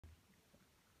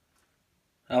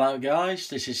Hello guys,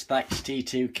 this is Thax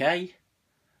T2K,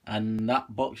 and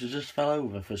that box just fell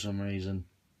over for some reason.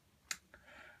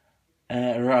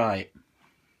 Right,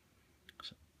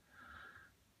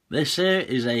 this here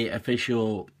is a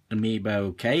official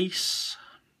Amiibo case,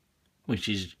 which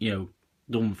is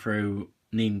done through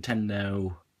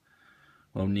Nintendo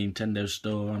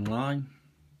Store online,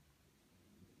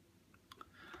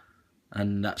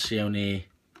 and that's the only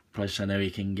place I know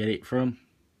you can get it from.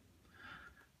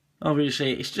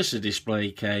 Obviously, it's just a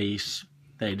display case.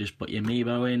 They just put your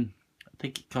Amiibo in. I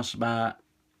think it costs about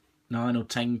 9 or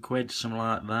 10 quid, something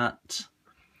like that.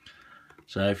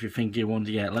 So if you think you want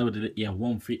to get loaded,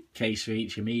 one case for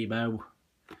each Amiibo,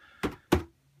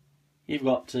 you've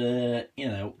got to,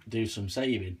 do some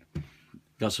saving.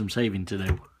 Got some saving to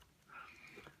do.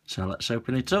 So let's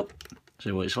open it up,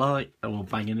 see what it's like, and we'll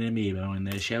bang an Amiibo in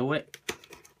there, shall we?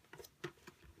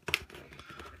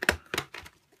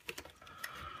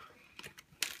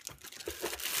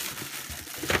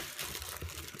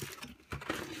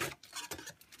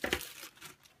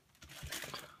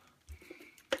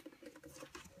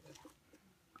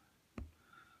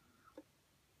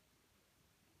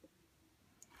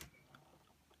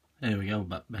 There we go,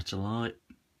 better light.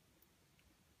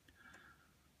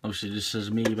 Obviously this says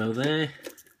Amiibo there,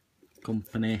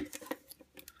 company,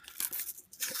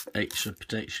 extra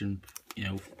protection,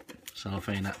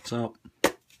 cellophane at top.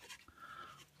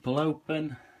 Pull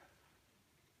open.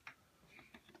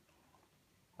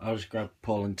 I'll just grab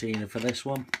Paul and Tina for this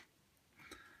one,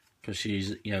 because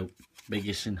she's,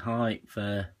 biggest in height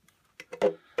for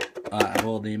out of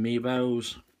all the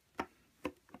Amiibos.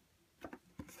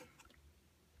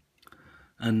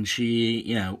 And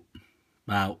she,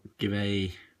 about give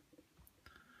a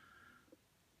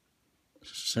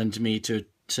centimetre or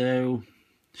two,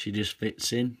 she just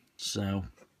fits in. So,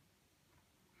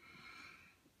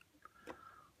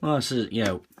 well, this is,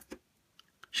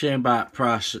 sharing about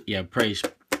price,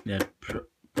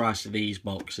 price of these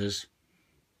boxes.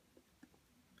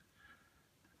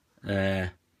 I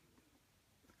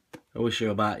wish they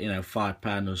were about,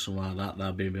 £5 or something like that.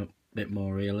 That'd be a bit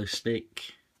more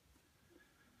realistic.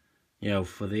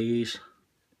 For these,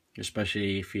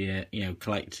 especially if you're,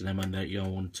 collecting them and you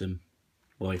don't want them,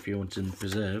 or if you want them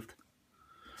preserved.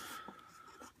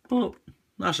 But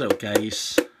that's okay.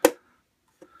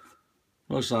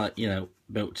 Looks like,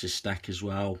 built to stack as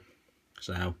well.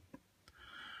 So,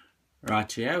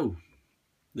 rightio.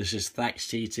 This is Thax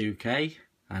T2K,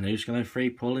 and who's going to free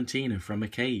Paul and Tina from a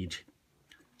cage?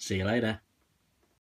 See you later.